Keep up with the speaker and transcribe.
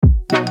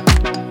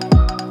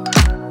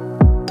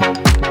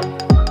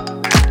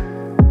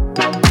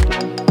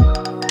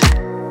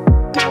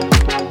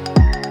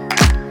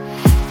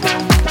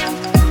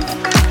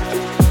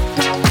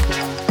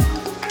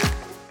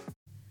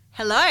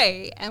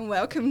Hello and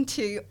welcome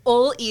to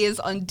All Ears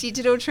on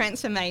Digital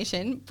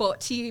Transformation,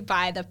 brought to you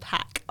by the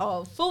pack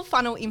of full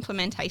funnel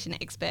implementation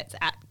experts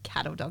at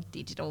Cattle Dog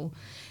Digital,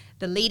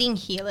 the leading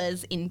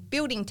healers in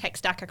building tech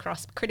stack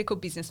across critical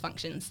business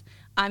functions.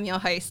 I'm your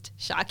host,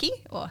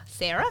 Sharky, or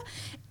Sarah,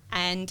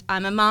 and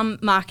I'm a mum,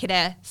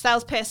 marketer,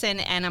 salesperson,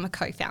 and I'm a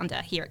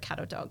co-founder here at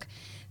Cattle Dog.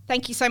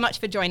 Thank you so much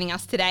for joining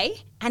us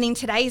today. And in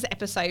today's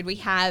episode, we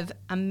have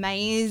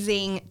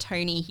amazing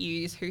Tony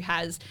Hughes, who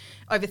has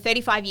over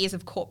 35 years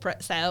of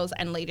corporate sales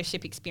and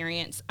leadership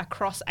experience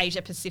across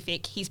Asia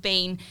Pacific. He's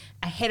been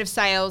a head of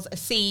sales, a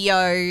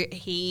CEO.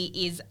 He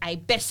is a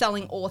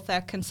best-selling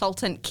author,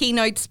 consultant,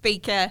 keynote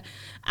speaker,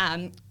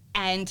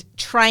 and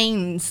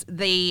trains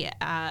the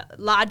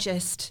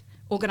largest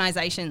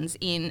organizations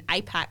in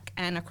APAC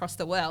and across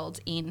the world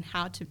in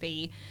how to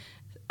be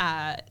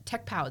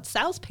tech-powered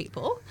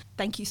salespeople.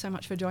 Thank you so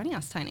much for joining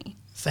us, Tony.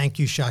 Thank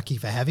you, Sharky,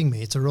 for having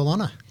me. It's a real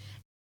honour.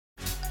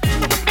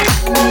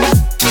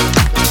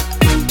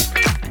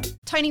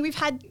 Tony, we've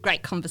had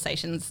great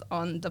conversations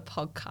on the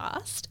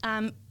podcast.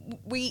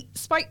 We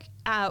spoke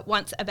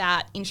once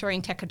about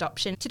ensuring tech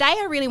adoption. Today,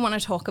 I really want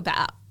to talk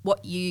about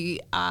what you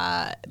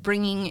are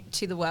bringing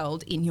to the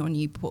world in your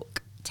new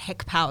book,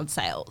 Tech-Powered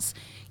Sales.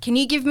 Can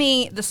you give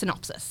me the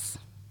synopsis?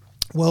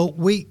 Well,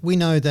 we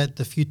know that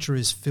the future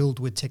is filled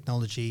with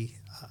technology.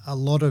 A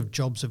lot of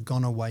jobs have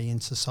gone away in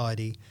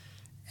society,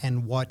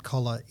 and white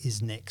collar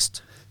is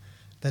next.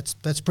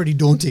 That's pretty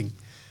daunting.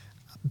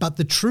 But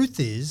the truth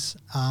is,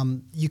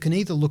 you can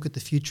either look at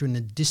the future in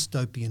a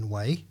dystopian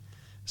way,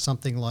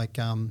 something like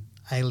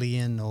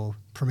Alien or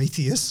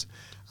Prometheus,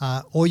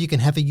 or you can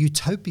have a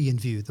utopian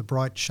view, the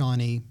bright,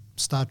 shiny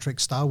Star Trek,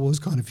 Star Wars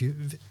kind of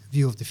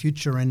view of the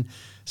future. And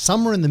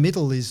somewhere in the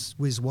middle is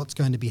what's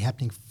going to be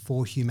happening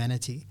for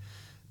humanity.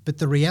 But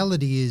the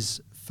reality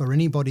is, for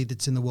anybody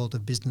that's in the world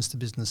of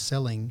business-to-business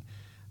selling,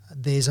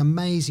 there's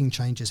amazing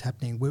changes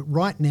happening.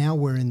 Right now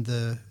we're in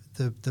the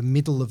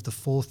middle of the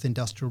fourth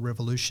industrial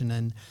revolution,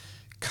 and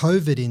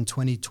COVID in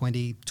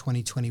 2020,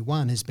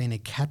 2021 has been a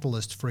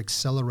catalyst for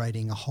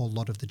accelerating a whole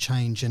lot of the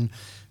change. And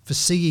for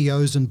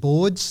CEOs and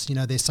boards,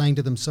 they're saying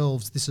to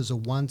themselves, this is a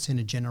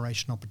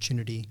once-in-a-generation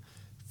opportunity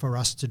for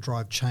us to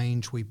drive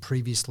change we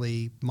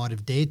previously might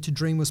have dared to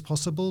dream was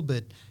possible,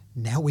 but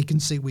now we can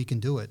see we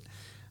can do it.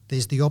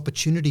 There's the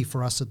opportunity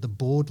for us at the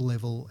board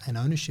level and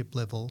ownership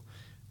level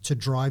to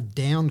drive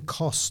down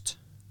cost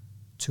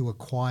to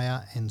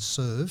acquire and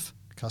serve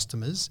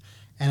customers,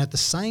 and at the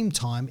same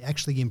time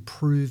actually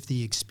improve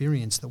the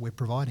experience that we're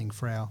providing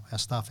for our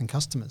staff and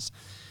customers.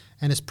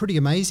 And it's pretty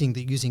amazing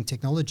that using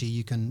technology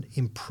you can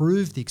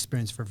improve the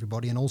experience for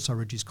everybody and also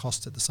reduce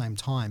costs at the same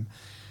time.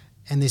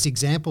 And there's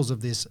examples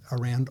of this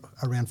around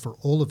for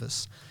all of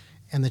us.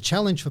 And the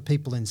challenge for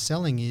people in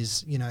selling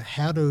is,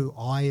 how do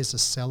I as a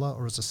seller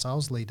or as a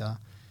sales leader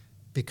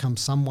become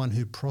someone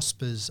who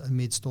prospers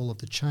amidst all of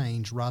the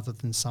change rather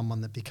than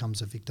someone that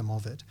becomes a victim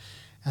of it?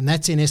 And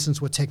that's in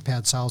essence what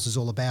tech-powered sales is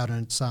all about.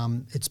 And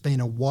it's been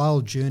a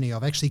wild journey.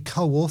 I've actually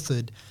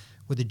co-authored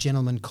with a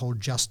gentleman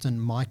called Justin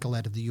Michael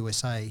out of the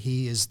USA.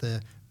 He is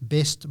the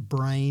best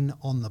brain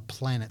on the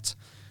planet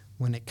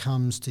when it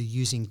comes to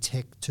using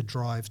tech to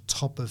drive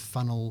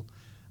top-of-funnel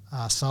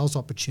sales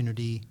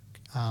opportunity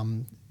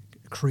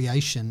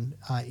creation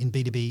in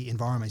B2B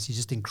environments. He's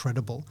just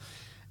incredible.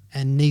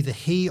 And neither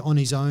he on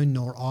his own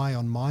nor I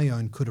on my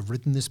own could have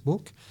written this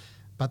book,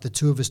 but the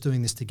two of us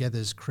doing this together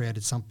has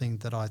created something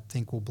that I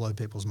think will blow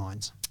people's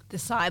minds. The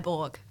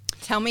cyborg.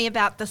 Tell me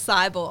about the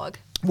cyborg.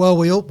 Well,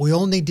 we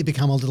all need to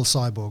become a little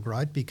cyborg,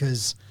 right?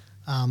 Because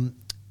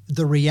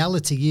the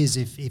reality is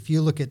if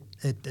you look at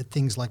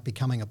things like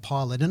becoming a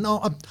pilot, and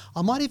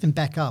I might even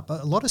back up,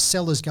 a lot of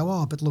sellers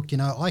go, but look,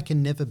 I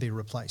can never be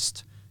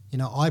replaced.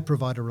 I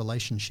provide a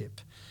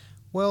relationship.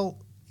 Well,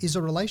 is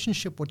a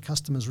relationship what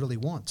customers really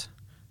want?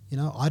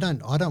 I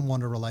don't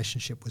want a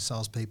relationship with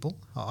salespeople.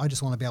 I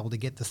just want to be able to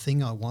get the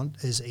thing I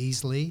want as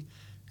easily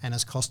and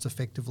as cost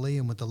effectively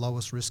and with the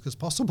lowest risk as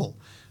possible.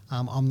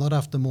 I'm not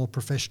after more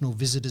professional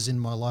visitors in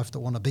my life that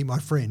want to be my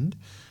friend.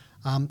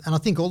 And I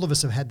think all of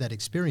us have had that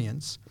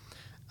experience.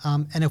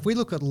 And if we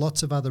look at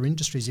lots of other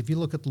industries, if you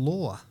look at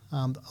law,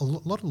 a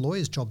lot of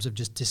lawyers' jobs have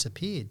just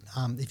disappeared.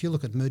 If you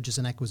look at mergers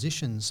and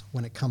acquisitions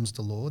when it comes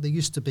to law, there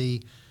used to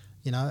be,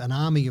 an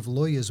army of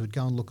lawyers would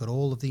go and look at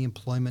all of the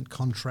employment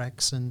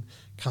contracts and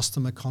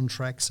customer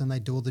contracts, and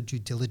they'd do all the due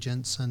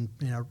diligence and,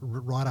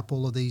 write up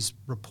all of these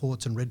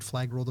reports and red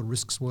flag where all the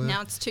risks were.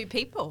 Now it's two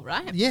people,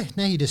 right? Yeah,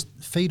 now you just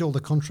feed all the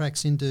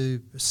contracts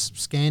into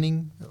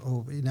scanning,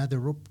 or,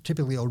 they're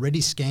typically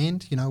already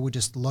scanned. We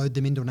just load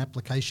them into an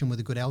application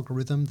with a good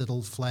algorithm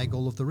that'll flag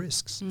all of the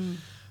risks.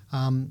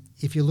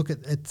 If you look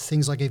at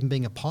things like even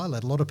being a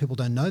pilot, a lot of people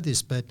don't know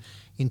this, but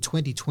in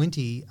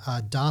 2020,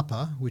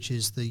 DARPA, which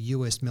is the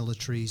US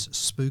military's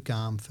spook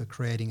arm for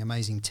creating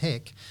amazing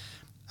tech,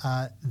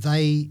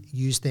 they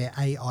used their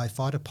AI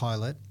fighter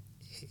pilot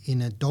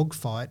in a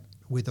dogfight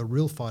with a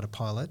real fighter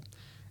pilot,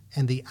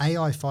 and the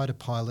AI fighter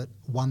pilot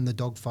won the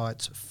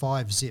dogfights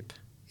 5-zip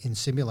in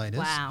simulators.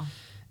 Wow.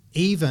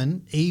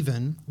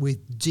 Even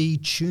with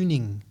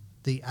detuning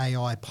the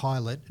AI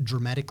pilot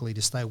dramatically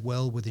to stay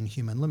well within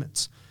human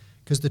limits.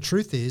 Because the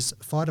truth is,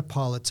 fighter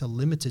pilots are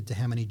limited to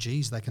how many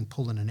Gs they can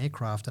pull in an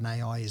aircraft, and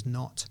AI is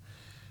not.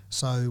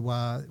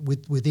 So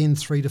within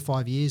 3 to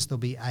 5 years, there'll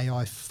be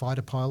AI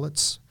fighter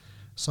pilots.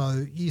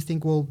 So you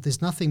think, well,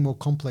 there's nothing more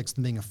complex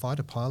than being a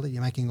fighter pilot.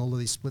 You're making all of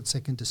these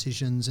split-second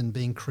decisions and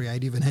being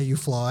creative in how you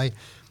fly.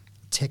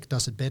 Tech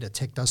does it better.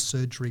 Tech does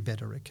surgery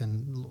better. It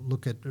can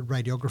look at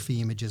radiography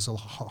images a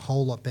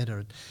whole lot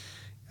better.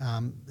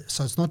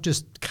 So it's not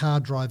just car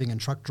driving and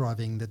truck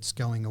driving that's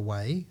going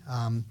away.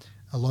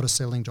 A lot of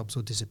selling jobs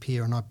will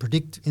disappear. And I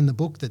predict in the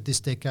book that this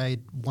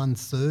decade,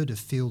 1/3 of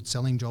field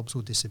selling jobs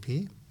will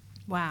disappear.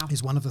 Wow.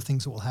 Is one of the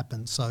things that will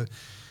happen. So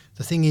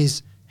the thing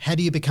is, how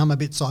do you become a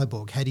bit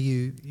cyborg? How do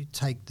you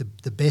take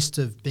the best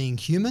of being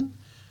human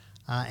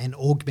and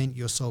augment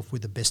yourself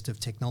with the best of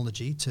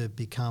technology to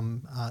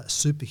become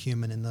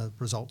superhuman in the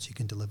results you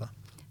can deliver?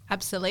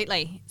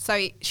 Absolutely.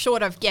 So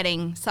short of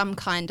getting some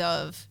kind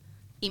of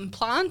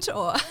implant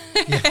or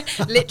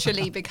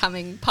literally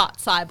becoming part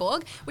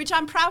cyborg, which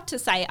I'm proud to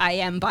say I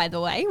am, by the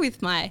way,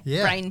 with my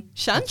brain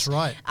shunt. That's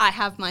right. I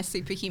have my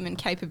superhuman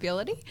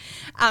capability.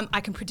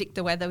 I can predict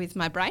the weather with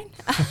my brain.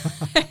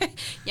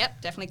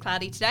 Yep, definitely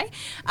cloudy today.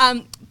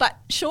 But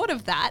short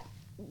of that,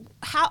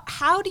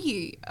 how do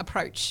you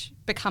approach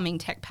becoming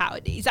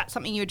tech-powered? Is that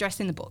something you address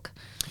in the book?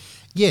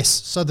 Yes.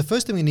 So the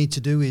first thing we need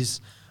to do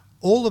is,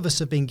 all of us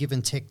have been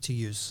given tech to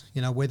use,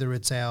 whether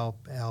it's our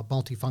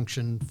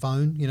multifunction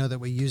phone, that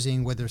we're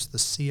using, whether it's the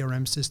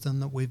CRM system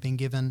that we've been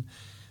given.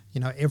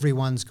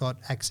 Everyone's got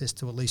access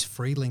to at least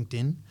free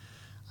LinkedIn.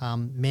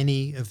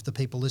 Many of the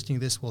people listening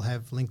to this will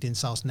have LinkedIn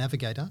Sales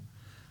Navigator.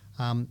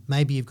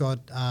 Maybe you've got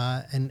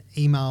an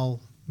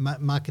email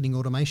marketing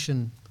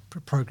automation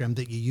program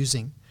that you're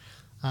using.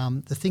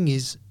 The thing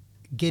is,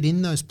 get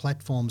in those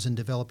platforms and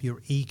develop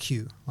your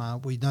EQ.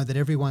 We know that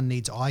everyone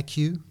needs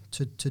IQ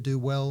to do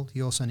well.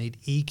 You also need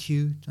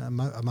EQ,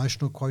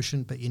 emotional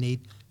quotient, but you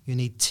need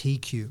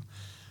TQ.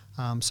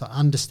 So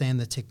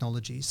understand the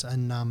technologies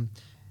and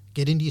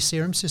get into your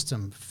CRM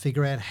system.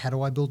 Figure out, how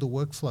do I build a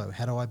workflow?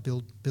 How do I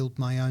build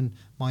my own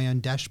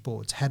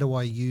dashboards? How do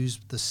I use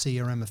the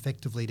CRM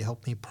effectively to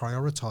help me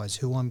prioritize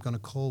who I'm going to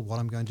call, what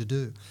I'm going to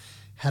do?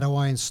 How do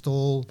I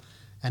install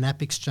an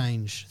app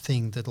exchange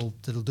thing that'll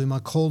do my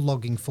call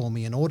logging for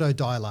me, an auto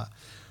dialer?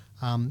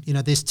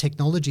 There's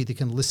technology that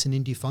can listen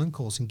into your phone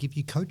calls and give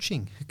you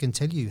coaching. It can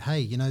tell you,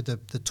 hey,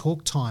 the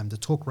talk time, the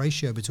talk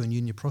ratio between you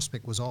and your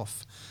prospect was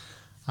off.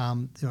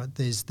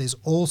 There's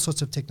all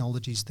sorts of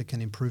technologies that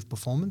can improve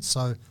performance.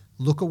 So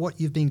look at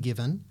what you've been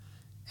given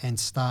and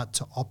start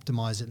to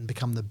optimize it and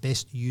become the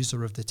best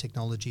user of the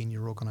technology in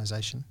your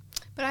organization.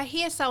 But I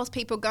hear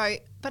salespeople go,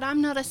 but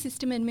I'm not a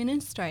system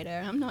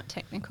administrator. I'm not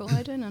technical.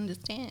 I don't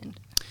understand.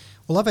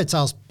 Well, I've had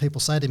salespeople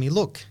say to me,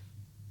 look,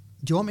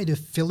 do you want me to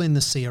fill in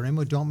the CRM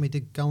or do you want me to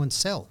go and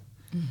sell?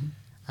 Mm-hmm.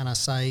 And I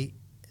say,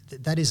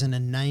 that is an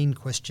inane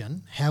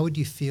question. How would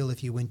you feel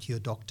if you went to your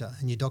doctor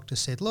and your doctor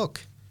said,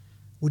 look,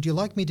 would you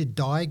like me to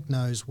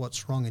diagnose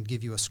what's wrong and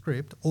give you a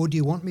script, or do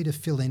you want me to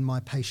fill in my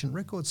patient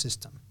record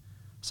system?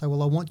 So,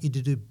 well, I want you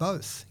to do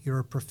both. You're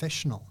a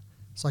professional.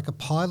 It's like a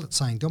pilot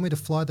saying, do you want me to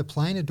fly the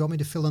plane or do you want me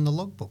to fill in the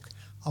logbook?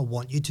 I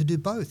want you to do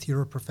both.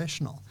 You're a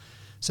professional.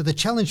 So the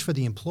challenge for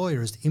the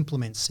employer is to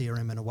implement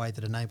CRM in a way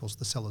that enables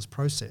the seller's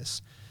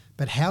process.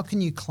 But how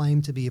can you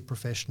claim to be a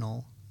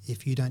professional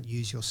if you don't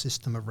use your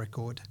system of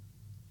record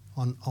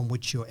on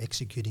which you're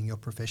executing your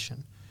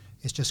profession?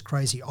 It's just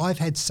crazy. I've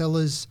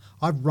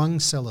rung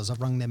sellers, I've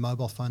rung their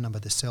mobile phone number,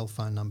 their cell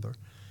phone number,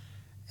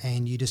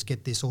 and you just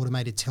get this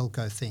automated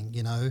telco thing,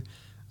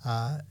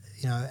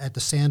 at the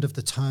sound of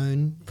the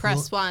tone,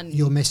 press one.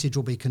 Your message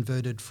will be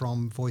converted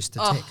from voice to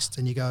text.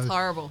 And you go, it's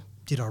horrible.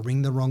 Did I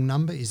ring the wrong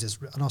number? Is this?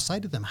 And I'll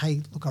say to them,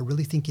 hey, look, I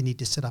really think you need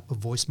to set up a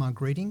voicemail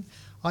greeting.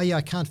 Oh yeah,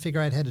 I can't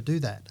figure out how to do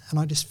that. And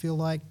I just feel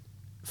like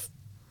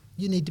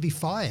you need to be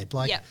fired.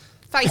 Like,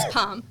 face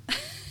palm.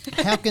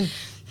 How can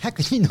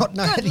you not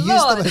know how to use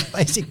the most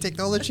basic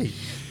technology?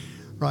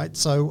 Right,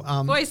 so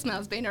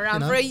voicemail's been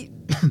around for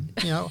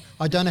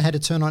I don't know how to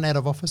turn on out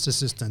of office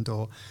assistant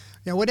or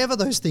whatever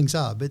those things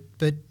are.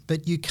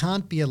 But you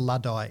can't be a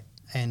Luddite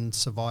and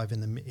survive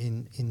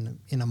in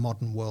a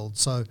modern world.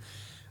 So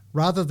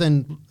rather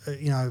than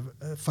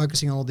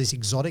focusing on all these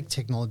exotic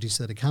technologies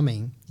that are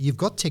coming, you've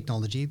got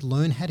technology.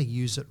 Learn how to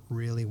use it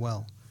really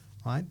well.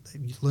 Right,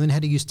 learn how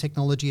to use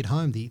technology at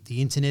home. The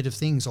Internet of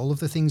Things, all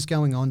of the things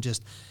going on.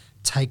 Just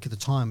take the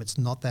time. It's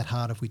not that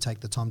hard if we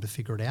take the time to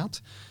figure it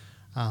out.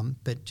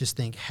 But just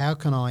think, how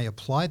can I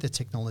apply the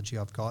technology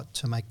I've got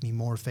to make me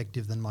more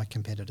effective than my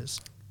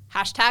competitors?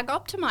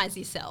 #optimize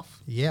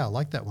yourself. Yeah, I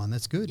like that one.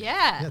 That's good.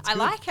 Yeah, I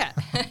like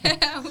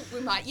it.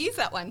 We might use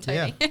that one,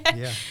 Tony.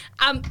 Yeah.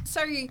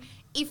 So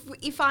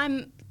if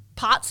I'm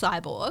part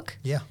cyborg,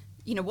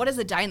 what does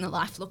a day in the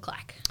life look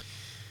like?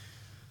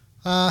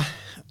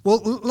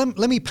 Well,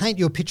 let me paint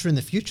you a picture in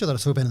the future that I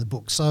talk about in the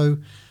book. So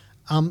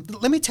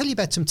let me tell you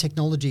about some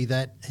technology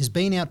that has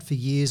been out for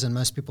years and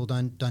most people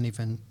don't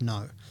even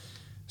know.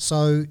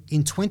 So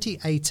in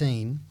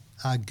 2018,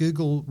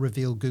 Google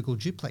revealed Google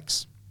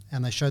Duplex.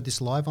 and they showed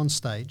this live on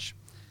stage,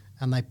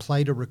 and they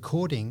played a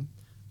recording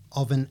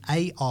of an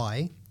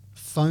AI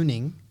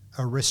phoning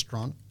a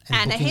restaurant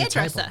and a booking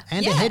hairdresser. table.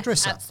 And a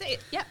hairdresser. That's it.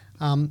 Yep.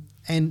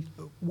 And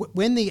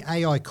when the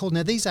AI called,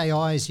 now these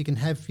AIs, you can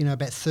have,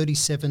 about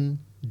 37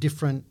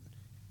 different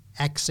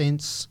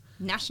accents,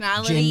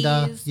 Nationalities.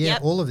 gender,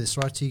 yep. all of this,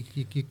 right? So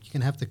you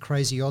can have the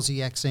crazy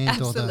Aussie accent,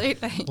 Absolutely.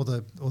 or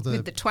the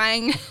With the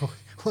twang.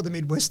 or the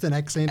Midwestern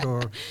accent,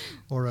 or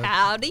a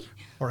Howdy.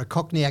 or a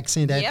Cockney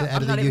accent out Yep, of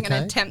I'm the not UK. even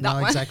going to attempt that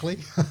no, one. exactly.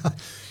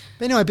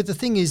 But anyway, the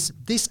thing is,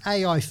 this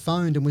AI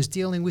phoned and was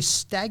dealing with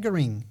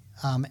staggering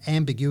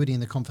ambiguity in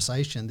the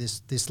conversation.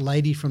 This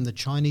lady from the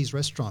Chinese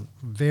restaurant,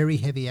 very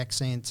heavy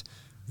accent,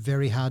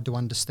 very hard to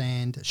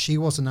understand. She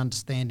wasn't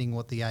understanding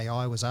what the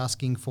AI was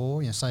asking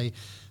for. Saying,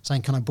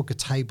 can I book a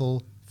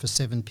table for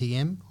 7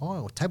 p.m.?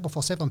 Oh, a table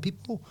for 7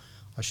 people?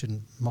 I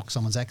shouldn't mock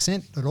someone's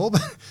accent at all,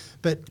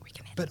 but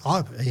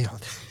I you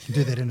can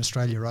do that in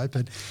Australia, right?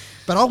 But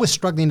I was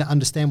struggling to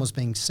understand what's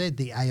being said.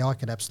 The AI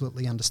could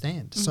absolutely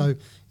understand. So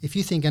if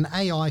you think an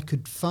AI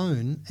could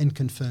phone and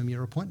confirm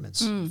your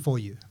appointments for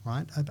you,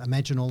 right?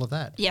 Imagine all of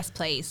that. Yes,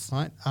 please.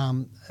 Right,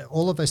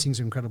 all of those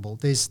things are incredible.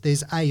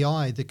 There's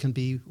AI that can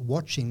be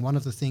watching. One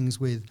of the things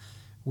with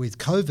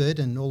COVID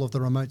and all of the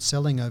remote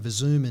selling over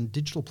Zoom and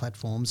digital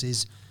platforms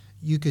is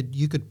you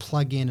could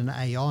plug in an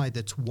AI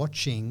that's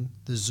watching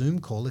the Zoom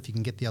call. If you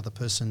can get the other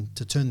person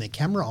to turn their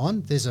camera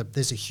on, there's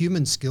a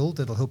human skill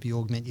that'll help you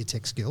augment your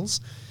tech skills.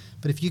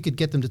 But if you could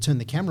get them to turn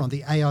the camera on,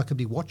 the AI could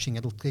be watching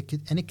it,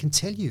 and it can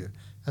tell you,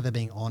 are they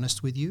being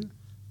honest with you?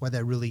 Were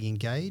they really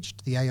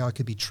engaged? The AI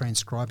could be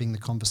transcribing the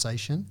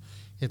conversation.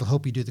 It'll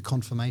help you do the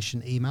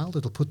confirmation email.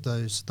 It'll put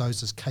those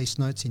as case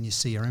notes in your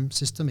CRM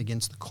system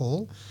against the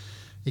call.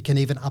 It can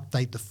even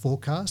update the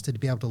forecast. It'd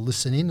be able to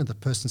listen in, and the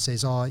person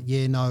says,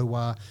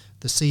 the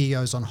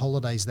CEO's on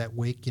holidays that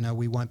week.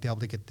 We won't be able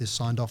to get this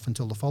signed off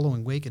until the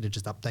following week. It'll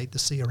just update the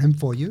CRM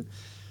for you.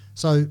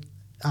 So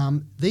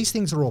these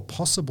things are all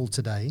possible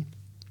today.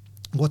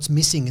 What's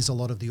missing is a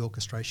lot of the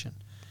orchestration.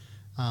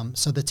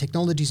 So the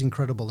technology is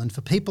incredible. And for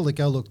people that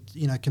go, look,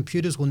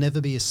 computers will never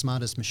be as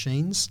smart as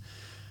machines.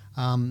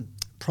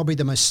 Probably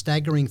the most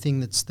staggering thing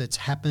that's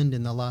happened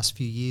in the last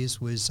few years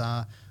was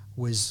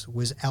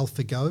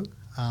AlphaGo.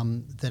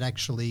 That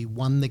actually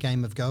won the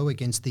game of Go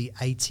against the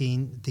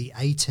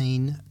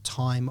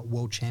 18-time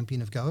world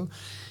champion of Go.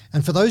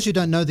 And for those who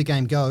don't know the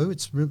game Go,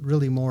 it's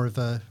really more of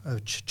a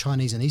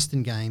Chinese and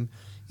Eastern game.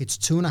 It's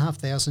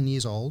 2,500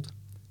 years old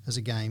as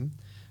a game.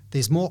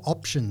 There's more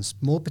options,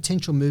 more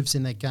potential moves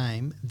in that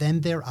game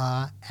than there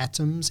are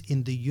atoms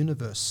in the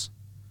universe,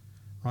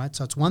 right?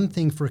 So it's one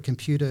thing for a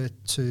computer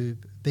to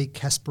beat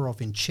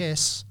Kasparov in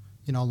chess,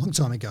 a long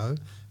time ago.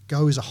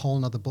 Go is a whole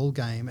nother ball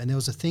game. And there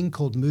was a thing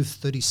called Move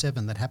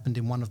 37 that happened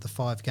in one of the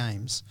 5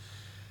 games.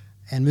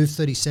 And Move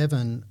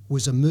 37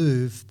 was a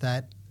move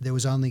that there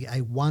was only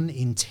a 1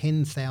 in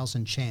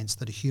 10,000 chance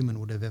that a human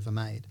would have ever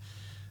made.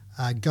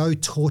 Go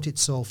taught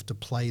itself to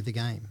play the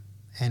game,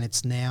 and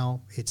it's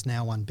now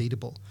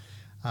unbeatable.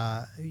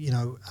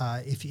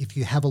 If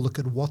you have a look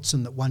at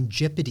Watson that won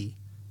Jeopardy,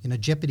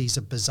 Jeopardy's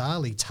a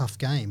bizarrely tough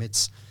game.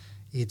 It's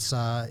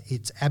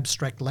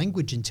abstract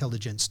language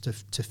intelligence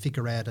to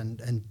figure out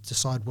and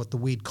decide what the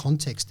weird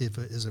context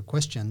is of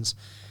questions.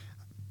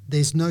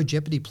 There's no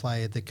Jeopardy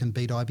player that can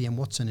beat IBM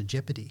Watson at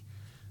Jeopardy.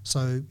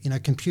 So,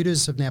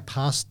 computers have now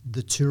passed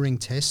the Turing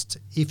test,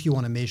 if you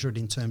want to measure it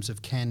in terms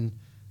of can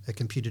a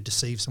computer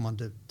deceive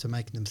someone to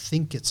make them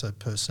think it's a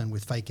person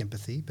with fake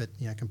empathy, but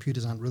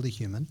computers aren't really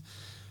human.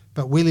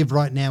 But we live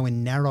right now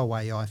in narrow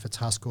AI for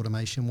task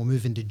automation. We'll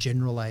move into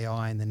general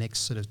AI in the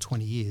next sort of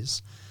 20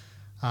 years.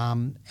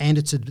 And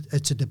it's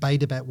a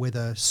debate about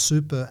whether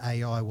super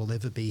AI will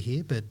ever be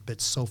here,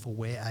 but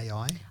self-aware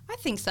AI. I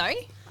think so.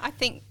 I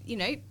think,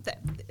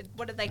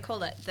 what do they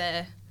call it?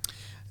 The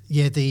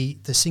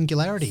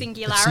singularity.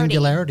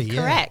 Singularity.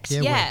 Correct.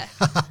 Yeah.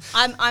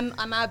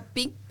 I'm a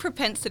big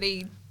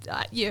propensity.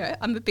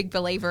 I'm a big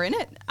believer in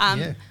it.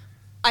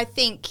 I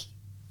think,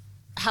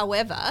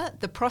 however,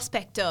 the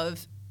prospect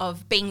of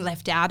being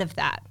left out of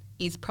that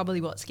is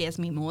probably what scares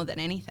me more than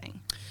anything.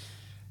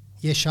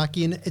 Yeah,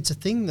 Sharky, and it's a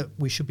thing that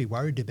we should be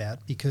worried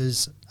about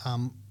because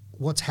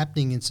what's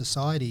happening in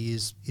society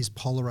is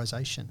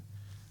polarization.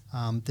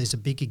 There's a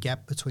bigger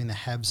gap between the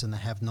haves and the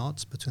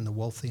have-nots, between the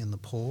wealthy and the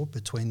poor,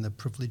 between the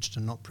privileged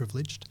and not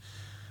privileged.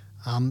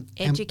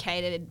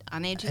 Educated,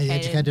 uneducated.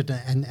 Educated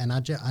and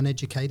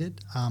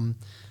uneducated.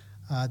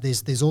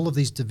 There's all of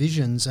these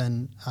divisions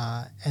and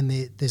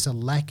there's a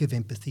lack of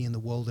empathy in the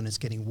world, and it's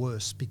getting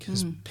worse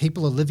because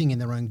people are living in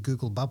their own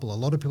Google bubble. A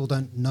lot of people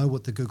don't know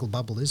what the Google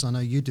bubble is. I know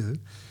you do.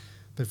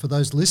 But for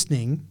those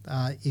listening,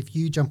 if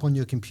you jump on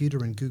your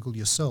computer and Google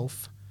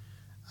yourself,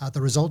 the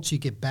results you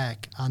get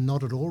back are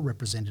not at all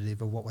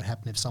representative of what would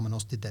happen if someone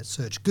else did that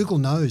search. Google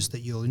knows that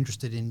you're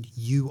interested in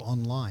you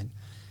online.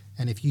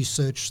 And if you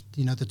search,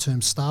 the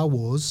term Star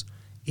Wars,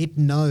 it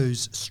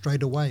knows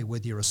straight away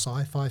whether you're a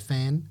sci-fi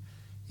fan.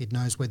 It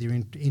knows whether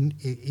you're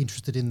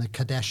interested in the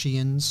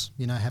Kardashians,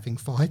 having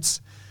fights.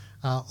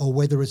 or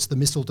whether it's the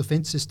missile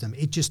defense system.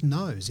 It just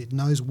knows. It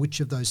knows which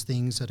of those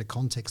things at a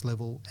context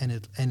level, and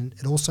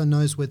it also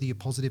knows whether you're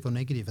positive or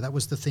negative. That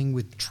was the thing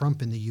with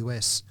Trump in the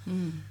US.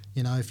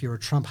 You know, if you're a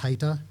Trump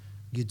hater,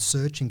 you'd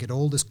search and get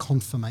all this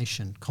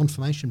confirmation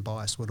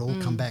bias would all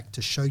come back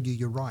to show you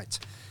you're right.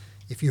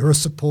 If you're a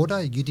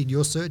supporter, you did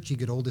your search, you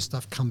get all this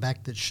stuff come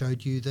back that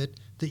showed you that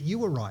you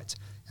were right.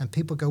 And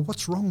people go,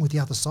 what's wrong with the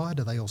other side?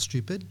 Are they all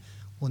stupid?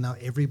 Well, no,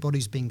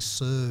 everybody's being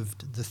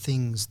served the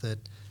things that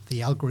the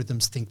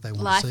algorithms think they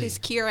want to see. Life is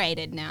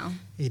curated now.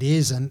 It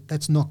is, and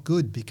that's not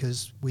good,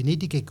 because we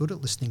need to get good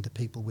at listening to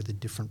people with a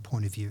different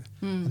point of view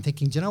and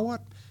thinking, do you know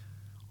what?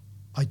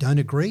 I don't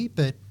agree,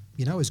 but,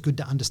 you know, it's good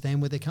to understand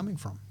where they're coming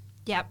from.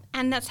 Yep,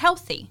 and that's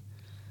healthy.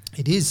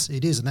 It is,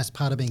 and that's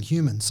part of being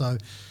human. So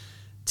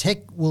tech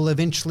will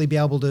eventually be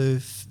able to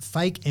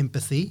fake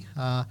empathy.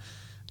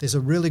 There's a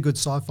really good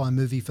sci-fi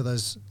movie for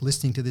those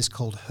listening to this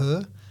called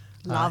Her.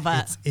 Love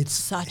it. It's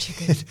such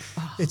a good.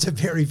 It's a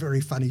very,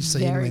 very funny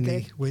scene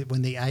Very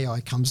when the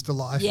AI comes to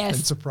life Yes.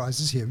 and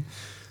surprises him.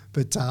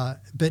 But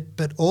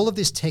all of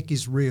this tech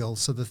is real.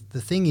 So the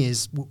thing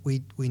is,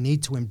 we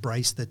need to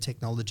embrace the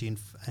technology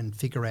and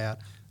figure out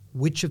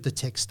which of the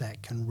tech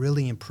stack can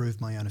really improve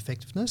my own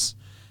effectiveness,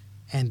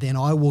 and then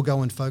I will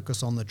go and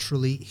focus on the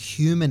truly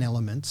human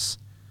elements,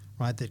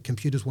 right, that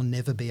computers will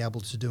never be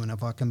able to do. And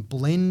if I can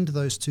blend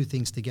those two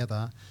things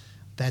together,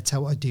 that's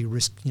how I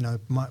de-risk, you know,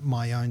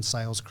 my own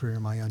sales career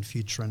and my own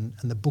future. And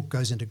the book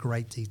goes into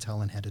great detail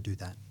on how to do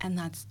that. And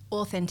that's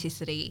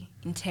authenticity,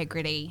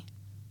 integrity,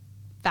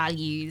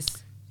 values,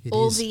 It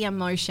all is. the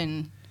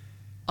emotion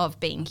of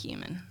being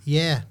human.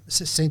 Yeah, it's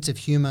a sense of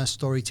humour,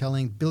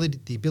 storytelling,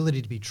 the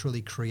ability to be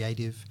truly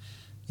creative,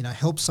 you know,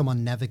 help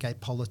someone navigate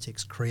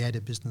politics, create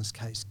a business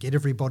case, get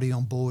everybody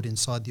on board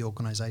inside the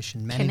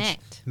organisation,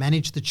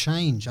 manage the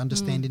change,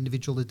 understand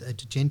individual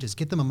agendas,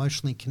 get them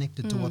emotionally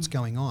connected to what's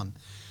going on.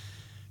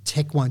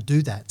 Tech won't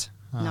do that.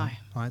 No.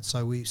 Right.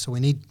 So we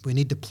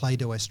need to play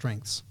to our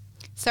strengths.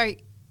 So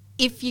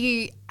if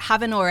you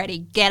haven't already,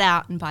 get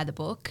out and buy the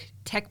book,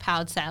 Tech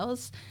Powered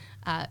Sales,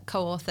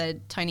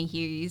 co-authored Tony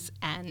Hughes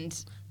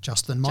and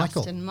Justin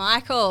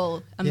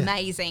Michael.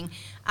 Amazing.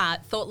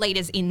 Thought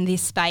leaders in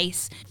this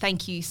space.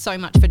 Thank you so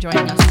much for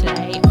joining us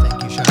today.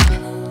 Thank you,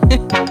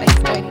 Shane. Thanks,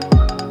 Tony.